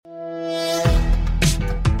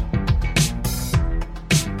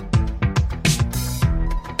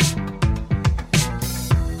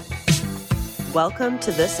Welcome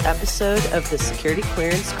to this episode of the Security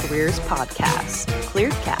Clearance Careers Podcast,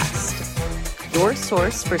 ClearedCast, your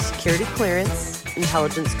source for security clearance,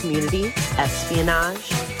 intelligence community, espionage,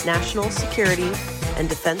 national security, and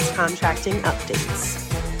defense contracting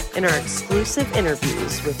updates, and our exclusive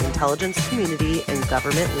interviews with intelligence community and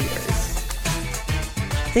government leaders.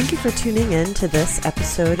 Thank you for tuning in to this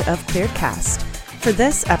episode of ClearedCast. For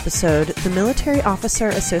this episode, the Military Officer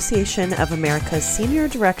Association of America's Senior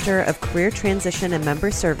Director of Career Transition and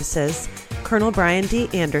Member Services, Colonel Brian D.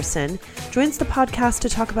 Anderson, joins the podcast to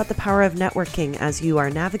talk about the power of networking as you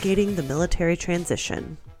are navigating the military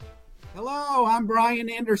transition. Hello, I'm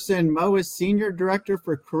Brian Anderson, MOA's Senior Director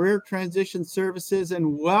for Career Transition Services,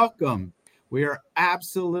 and welcome. We are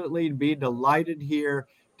absolutely delighted here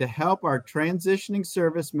to help our transitioning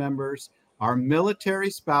service members, our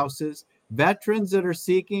military spouses, veterans that are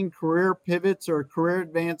seeking career pivots or career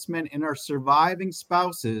advancement, and our surviving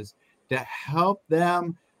spouses to help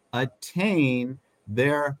them attain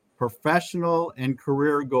their professional and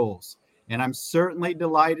career goals. And I'm certainly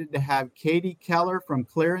delighted to have Katie Keller from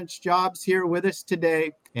ClearanceJobs here with us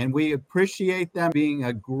today. And we appreciate them being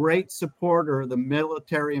a great supporter of the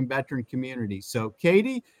military and veteran community. So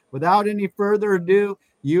Katie, without any further ado,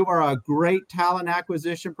 you are a great talent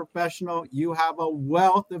acquisition professional. You have a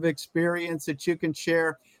wealth of experience that you can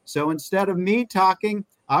share. So instead of me talking,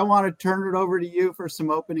 I want to turn it over to you for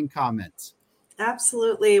some opening comments.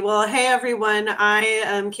 Absolutely. Well, hey, everyone. I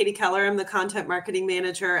am Katie Keller. I'm the content marketing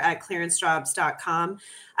manager at clearancejobs.com.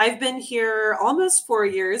 I've been here almost 4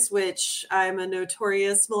 years, which I'm a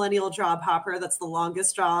notorious millennial job hopper. That's the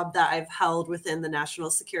longest job that I've held within the national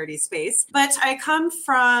security space. But I come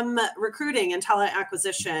from recruiting and talent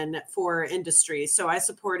acquisition for industry. So I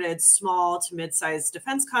supported small to mid-sized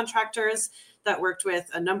defense contractors that worked with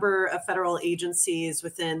a number of federal agencies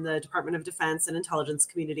within the Department of Defense and intelligence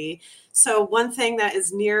community. So one thing that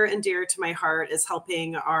is near and dear to my heart is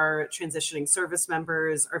helping our transitioning service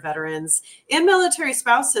members, our veterans, and military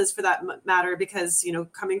spouses for that matter, because, you know,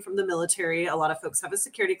 coming from the military, a lot of folks have a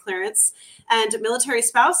security clearance, and military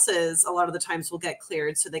spouses a lot of the times will get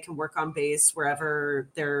cleared so they can work on base wherever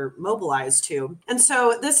they're mobilized to. And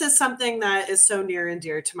so this is something that is so near and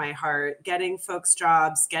dear to my heart, getting folks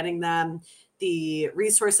jobs, getting them the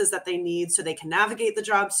resources that they need so they can navigate the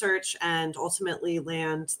job search and ultimately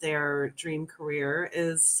land their dream career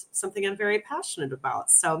is something I'm very passionate about.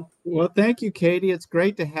 Well, thank you, Katie. It's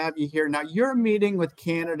great to have you here. Now, you're meeting with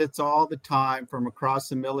candidates all the time from across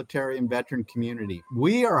the military and veteran community.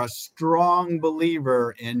 We are a strong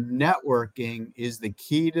believer in networking is the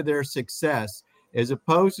key to their success, as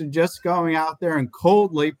opposed to just going out there and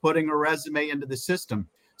coldly putting a resume into the system.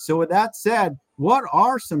 So with that said, what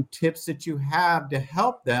are some tips that you have to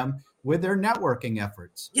help them with their networking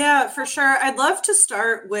efforts? Yeah, for sure. I'd love to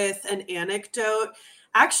start with an anecdote,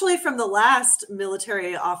 actually from the last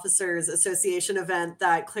Military Officers Association event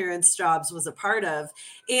that ClearanceJobs was a part of.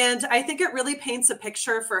 And I think it really paints a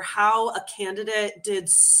picture for how a candidate did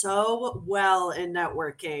so well in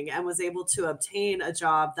networking and was able to obtain a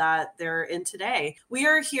job that they're in today. We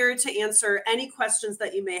are here to answer any questions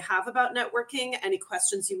that you may have about networking, any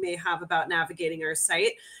questions you may have about navigating our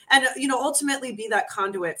site, and, you know, ultimately be that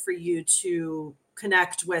conduit for you to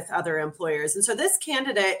connect with other employers. And so this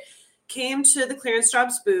candidate came to the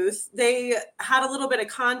ClearanceJobs booth. They had a little bit of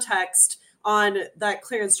context on that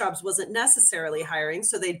ClearanceJobs wasn't necessarily hiring.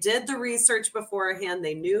 So they did the research beforehand.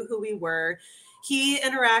 They knew who we were. He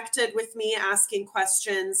interacted with me asking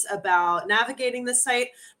questions about navigating the site,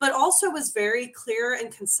 but also was very clear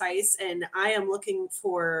and concise. And I am looking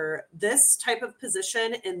for this type of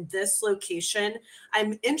position in this location.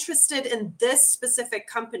 I'm interested in this specific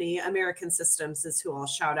company. American Systems is who I'll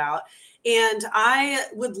shout out. And I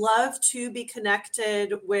would love to be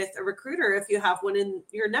connected with a recruiter if you have one in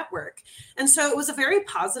your network. And so it was a very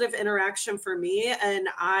positive interaction for me. And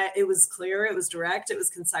it was clear, it was direct, it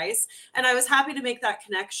was concise. And I was happy to make that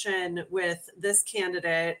connection with this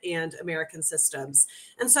candidate and American Systems.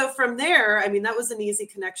 And so from there, I mean, that was an easy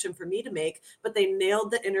connection for me to make, but they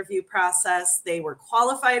nailed the interview process. They were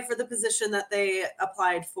qualified for the position that they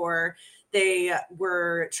applied for. They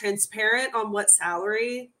were transparent on what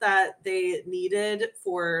salary that they needed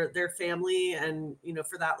for their family and, you know,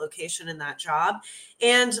 for that location and that job.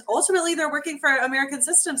 And ultimately, they're working for American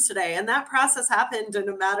Systems today. And that process happened in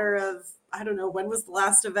a matter of, I don't know, when was the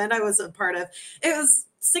last event I was a part of? It was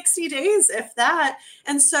 60 days, if that.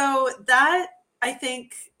 And so that, I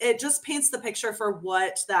think it just paints the picture for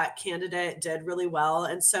what that candidate did really well.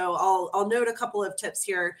 And so I'll note a couple of tips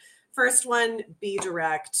here First one, be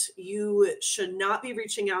direct. You should not be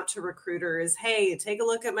reaching out to recruiters. Hey, take a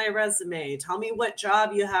look at my resume. Tell me what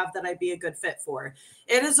job you have that I'd be a good fit for.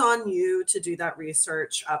 It is on you to do that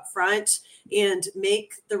research up front and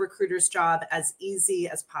make the recruiter's job as easy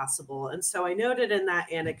as possible. And so I noted in that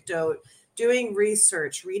anecdote, doing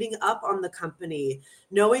research, reading up on the company,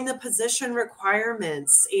 knowing the position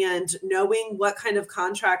requirements, and knowing what kind of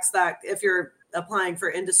contracts that, if you're applying for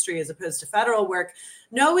industry as opposed to federal work,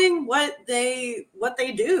 knowing what they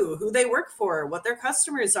do, who they work for, what their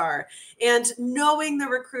customers are, and knowing the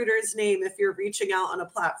recruiter's name if you're reaching out on a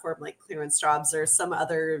platform like ClearanceJobs or some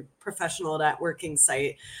other professional networking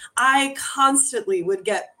site. I constantly would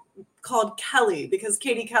get called Kelly because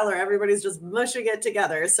Katie Keller, everybody's just mushing it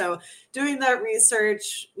together. So doing that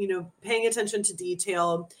research, paying attention to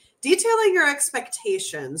detailing your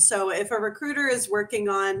expectations. So if a recruiter is working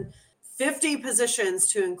on 50 positions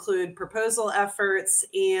to include proposal efforts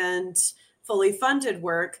and fully funded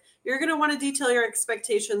work, you're going to want to detail your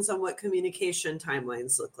expectations on what communication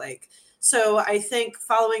timelines look like. So I think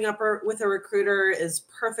following up with a recruiter is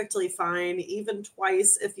perfectly fine, even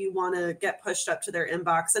twice if you want to get pushed up to their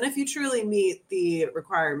inbox and if you truly meet the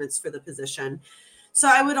requirements for the position. So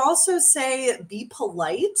I would also say be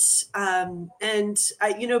polite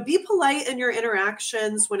be polite in your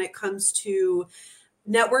interactions when it comes to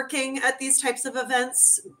networking at these types of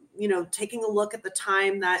events, taking a look at the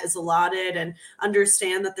time that is allotted and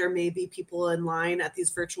understand that there may be people in line at these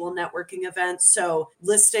virtual networking events. So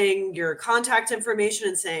listing your contact information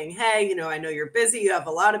and saying, hey, I know you're busy. You have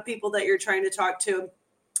a lot of people that you're trying to talk to,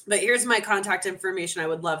 but here's my contact information. I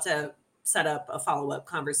would love to set up a follow-up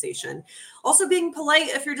conversation. Also being polite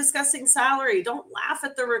if you're discussing salary. Don't laugh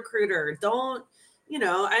at the recruiter. Don't,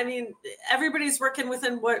 everybody's working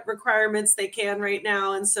within what requirements they can right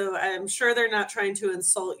now. And so I'm sure they're not trying to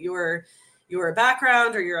insult your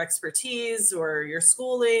background or your expertise or your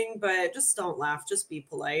schooling, but just don't laugh, just be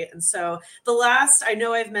polite. And so the last, I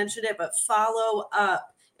know I've mentioned it, but follow up.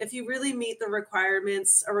 If you really meet the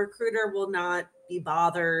requirements, a recruiter will not be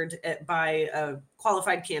bothered by a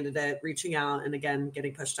qualified candidate reaching out and again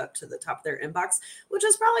getting pushed up to the top of their inbox, which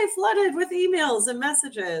is probably flooded with emails and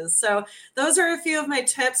messages. So those are a few of my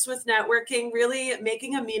tips with networking, really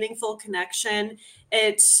making a meaningful connection.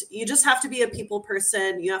 You just have to be a people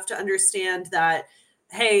person. You have to understand that,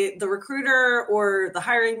 hey, the recruiter or the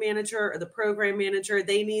hiring manager or the program manager,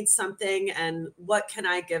 they need something, and what can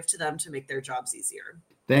I give to them to make their jobs easier?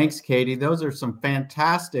 Thanks, Katie. Those are some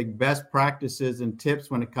fantastic best practices and tips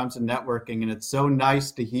when it comes to networking. And it's so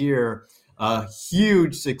nice to hear a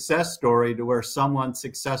huge success story to where someone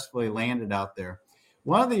successfully landed out there.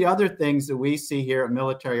 One of the other things that we see here at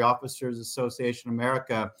Military Officers Association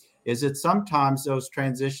America is that sometimes those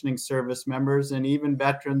transitioning service members and even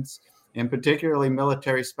veterans, and particularly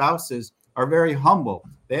military spouses, are very humble.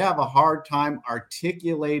 They have a hard time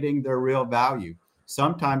articulating their real value.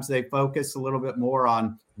 Sometimes they focus a little bit more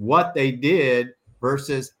on what they did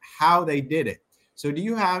versus how they did it. So do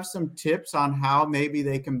you have some tips on how maybe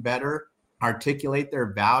they can better articulate their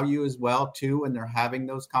value as well, too, when they're having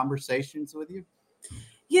those conversations with you?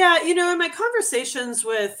 Yeah, in my conversations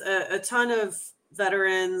with a ton of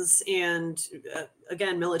veterans and,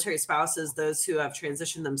 again, military spouses, those who have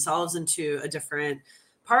transitioned themselves into a different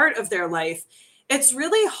part of their life, it's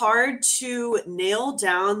really hard to nail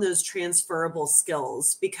down those transferable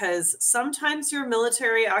skills because sometimes your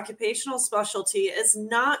military occupational specialty is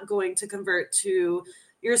not going to convert to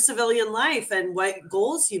your civilian life and what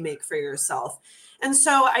goals you make for yourself. And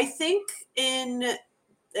so I think in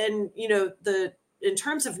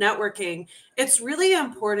terms of networking, it's really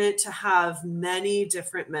important to have many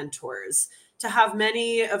different mentors, to have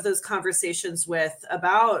many of those conversations with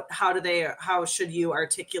about how should you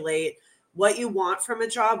articulate what you want from a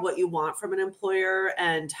job, what you want from an employer,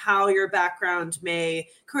 and how your background may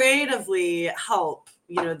creatively help,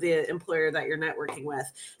 the employer that you're networking with.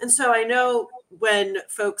 And so I know when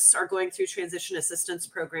folks are going through transition assistance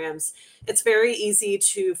programs, it's very easy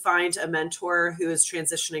to find a mentor who is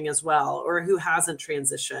transitioning as well, or who hasn't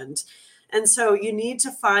transitioned. And so you need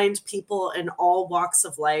to find people in all walks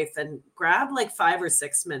of life and grab like 5 or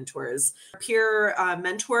 6 mentors. Peer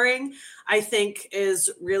mentoring, I think, is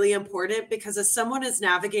really important because as someone is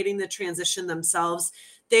navigating the transition themselves,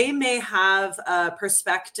 they may have a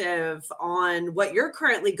perspective on what you're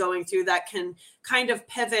currently going through that can kind of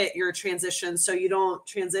pivot your transition so you don't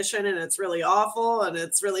transition and it's really awful and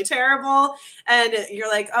it's really terrible. And you're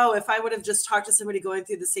like, oh, if I would have just talked to somebody going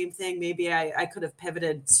through the same thing, maybe I could have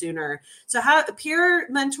pivoted sooner. So peer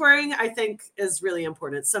mentoring, I think, is really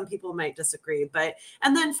important. Some people might disagree,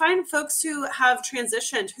 and then find folks who have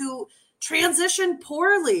transitioned, who transitioned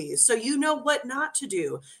poorly, so you know what not to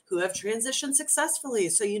do, who have transitioned successfully,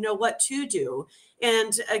 so you know what to do.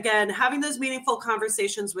 And again, having those meaningful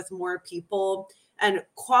conversations with more people and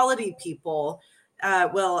quality people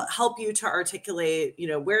will help you to articulate,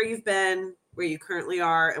 where you've been, where you currently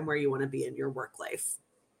are, and where you want to be in your work life.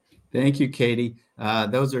 Thank you, Katie.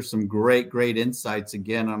 Those are some great insights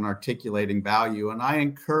again on articulating value. And I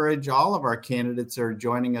encourage all of our candidates that are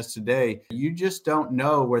joining us today. You just don't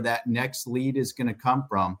know where that next lead is going to come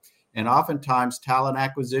from. And oftentimes talent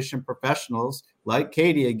acquisition professionals like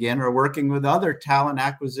Katie again are working with other talent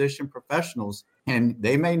acquisition professionals, and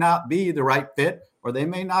they may not be the right fit, or they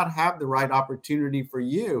may not have the right opportunity for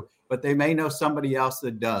you, but they may know somebody else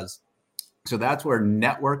that does. So that's where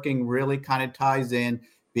networking really kind of ties in,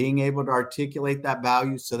 being able to articulate that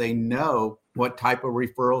value so they know what type of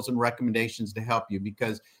referrals and recommendations to help you,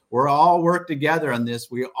 because we're all work together on this.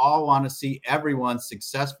 We all want to see everyone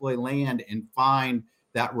successfully land and find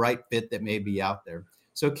that right fit that may be out there.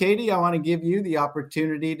 So Katie, I want to give you the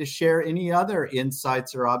opportunity to share any other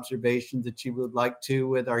insights or observations that you would like to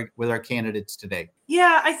with our candidates today.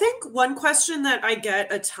 Yeah, I think one question that I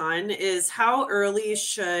get a ton is, how early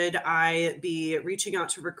should I be reaching out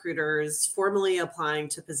to recruiters, formally applying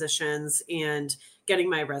to positions, and getting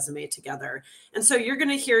my resume together? And so you're going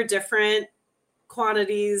to hear different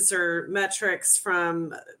quantities or metrics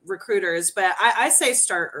from recruiters, but I say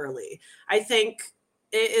start early. I think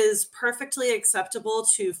it is perfectly acceptable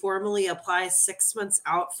to formally apply 6 months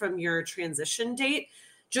out from your transition date.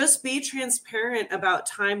 Just be transparent about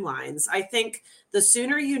timelines. I think the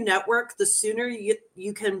sooner you network, the sooner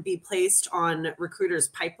you can be placed on recruiters'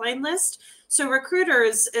 pipeline list. So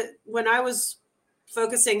recruiters, when I was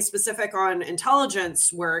focusing specific on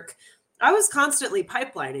intelligence work, I was constantly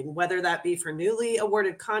pipelining, whether that be for newly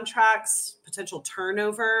awarded contracts, potential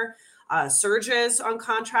turnover, surges on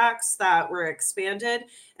contracts that were expanded.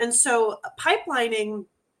 And so pipelining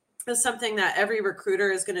is something that every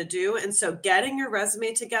recruiter is going to do. And so getting your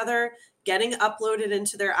resume together, getting uploaded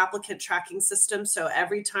into their applicant tracking system. So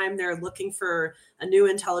every time they're looking for a new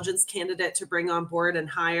intelligence candidate to bring on board and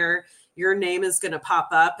hire, your name is going to pop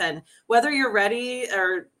up. And whether you're ready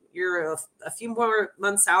or you're a few more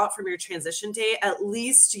months out from your transition date, at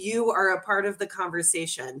least you are a part of the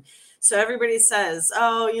conversation. So everybody says,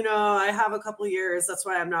 oh, I have a couple years, that's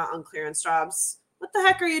why I'm not on ClearanceJobs. What the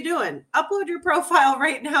heck are you doing? Upload your profile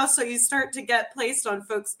right now so you start to get placed on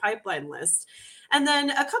folks' pipeline list. And then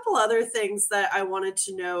a couple other things that I wanted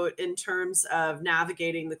to note in terms of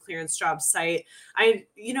navigating the ClearanceJobs site. I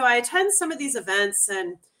attend some of these events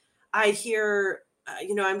and I hear,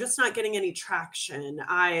 I'm just not getting any traction.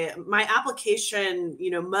 My application,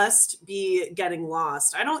 must be getting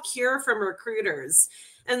lost. I don't hear from recruiters.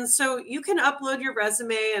 And so you can upload your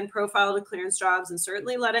resume and profile to ClearanceJobs and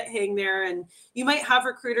certainly let it hang there. And you might have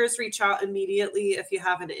recruiters reach out immediately if you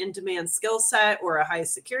have an in-demand skill set or a high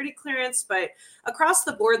security clearance, but across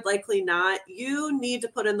the board, likely not. You need to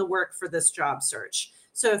put in the work for this job search.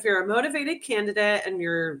 So if you're a motivated candidate and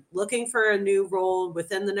you're looking for a new role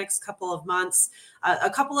within the next couple of months,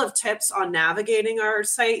 a couple of tips on navigating our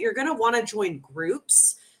site: you're going to want to join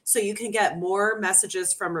groups so you can get more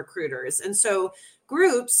messages from recruiters. And so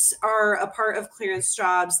groups are a part of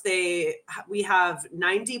ClearanceJobs. We have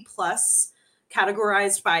 90 plus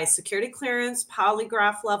categorized by security clearance,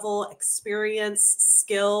 polygraph level, experience,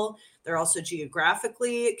 skill. They're also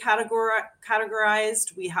geographically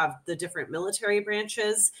categorized. We have the different military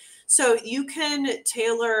branches. So you can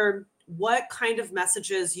tailor what kind of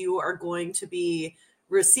messages you are going to be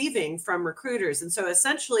receiving from recruiters. And so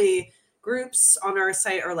essentially, groups on our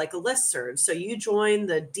site are like a listserv. So you join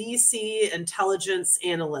the DC Intelligence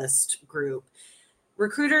Analyst group.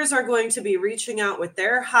 Recruiters are going to be reaching out with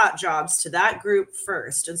their hot jobs to that group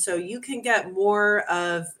first. And so you can get more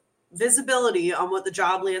of visibility on what the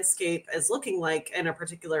job landscape is looking like in a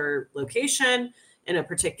particular location, in a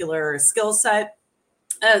particular skill set.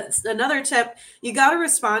 Another tip, you got to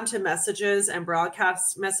respond to messages and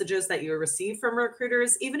broadcast messages that you receive from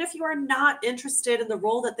recruiters, even if you are not interested in the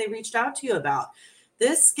role that they reached out to you about.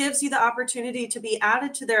 This gives you the opportunity to be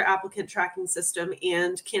added to their applicant tracking system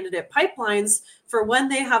and candidate pipelines for when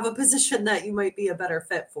they have a position that you might be a better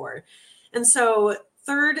fit for. And so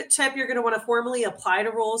third tip, you're going to want to formally apply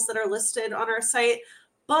to roles that are listed on our site.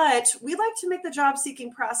 But we like to make the job seeking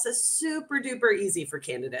process super duper easy for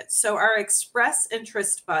candidates. So our express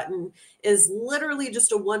interest button is literally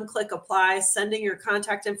just a one-click apply, sending your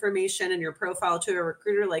contact information and your profile to a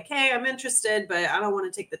recruiter like, hey, I'm interested, but I don't want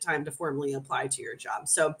to take the time to formally apply to your job.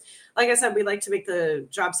 So like I said, we like to make the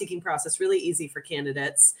job seeking process really easy for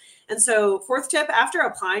candidates. And so fourth tip, after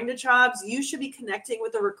applying to jobs, you should be connecting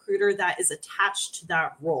with a recruiter that is attached to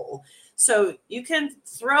that role. So you can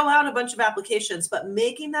throw out a bunch of applications, but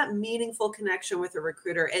making that meaningful connection with a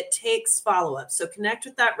recruiter, it takes follow-up. So connect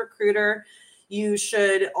with that recruiter. You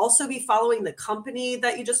should also be following the company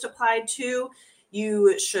that you just applied to.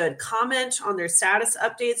 You should comment on their status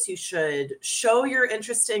updates. You should show your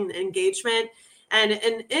interest in engagement. And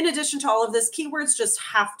in addition to all of this, keywords just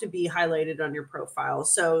have to be highlighted on your profile.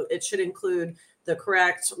 So it should include the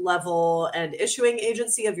correct level and issuing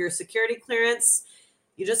agency of your security clearance.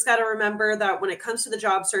 You just got to remember that when it comes to the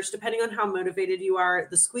job search, depending on how motivated you are,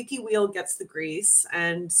 the squeaky wheel gets the grease.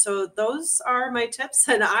 And so those are my tips,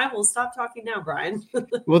 and I will stop talking now, Brian.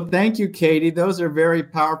 Well, thank you, Katie. Those are very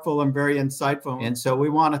powerful and very insightful. And so we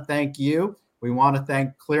want to thank you. We want to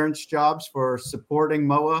thank ClearanceJobs for supporting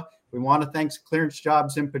MOA. We want to thank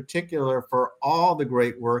ClearanceJobs in particular for all the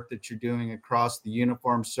great work that you're doing across the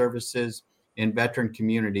uniformed services and veteran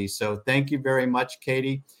community. So thank you very much,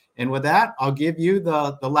 Katie. And with that, I'll give you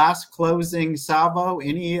the last closing salvo.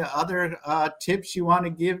 Any other tips you want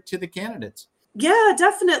to give to the candidates? Yeah,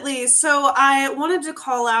 definitely. So I wanted to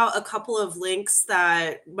call out a couple of links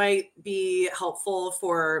that might be helpful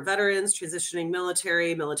for veterans, transitioning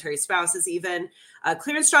military spouses even.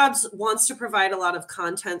 ClearanceJobs wants to provide a lot of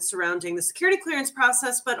content surrounding the security clearance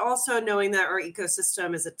process, but also knowing that our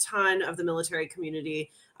ecosystem is a ton of the military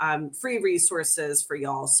community free resources for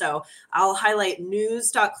y'all. So I'll highlight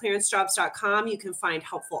news.clearancejobs.com. You can find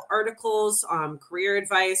helpful articles, career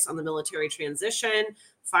advice on the military transition,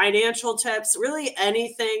 financial tips, really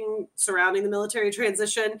anything surrounding the military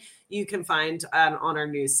transition you can find on our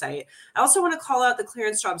news site. I also want to call out the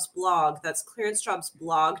ClearanceJobs blog. That's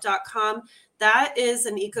clearancejobsblog.com. That is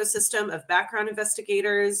an ecosystem of background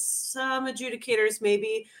investigators, some adjudicators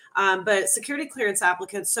maybe, but security clearance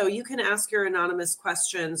applicants. So you can ask your anonymous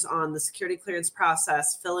questions on the security clearance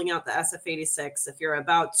process, filling out the SF-86. If you're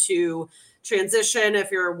about to transition,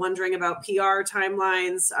 if you're wondering about PR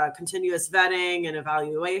timelines, continuous vetting and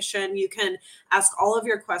evaluation, you can ask all of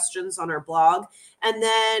your questions on our blog. And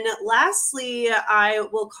then lastly, I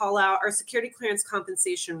will call out our security clearance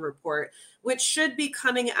compensation report, which should be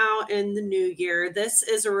coming out in the new year. This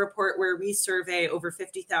is a report where we survey over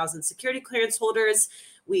 50,000 security clearance holders.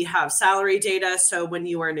 We have salary data. So when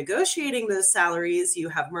you are negotiating those salaries, you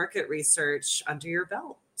have market research under your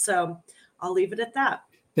belt. So I'll leave it at that.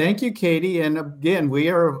 Thank you, Katie. And again,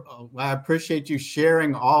 I appreciate you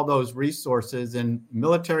sharing all those resources. And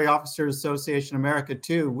Military Officers Association America,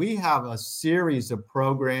 too, we have a series of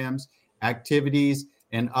programs, activities,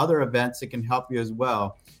 and other events that can help you as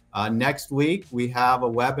well. Next week, we have a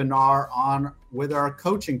webinar with our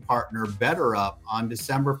coaching partner, BetterUp, on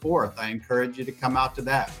December 4th. I encourage you to come out to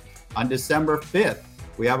that. On December 5th,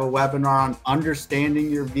 we have a webinar on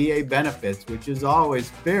understanding your VA benefits, which is always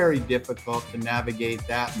very difficult to navigate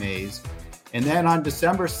that maze. And then on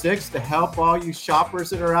December 6th, to help all you shoppers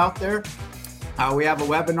that are out there, we have a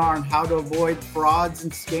webinar on how to avoid frauds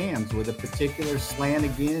and scams with a particular slant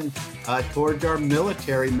again towards our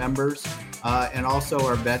military members and also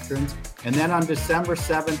our veterans. And then on December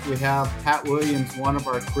 7th, we have Pat Williams, one of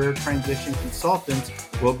our career transition consultants,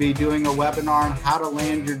 will be doing a webinar on how to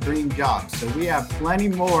land your dream job. So we have plenty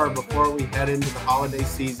more before we head into the holiday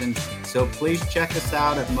season. So please check us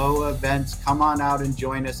out at MOA events. Come on out and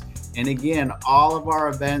join us. And again, all of our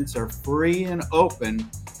events are free and open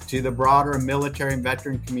to the broader military and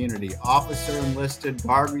veteran community. Officer, enlisted,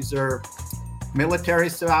 Guard Reserve, military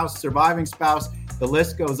spouse, surviving spouse. The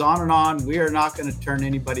list goes on and on. We are not going to turn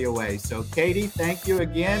anybody away. So Katie, thank you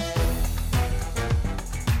again.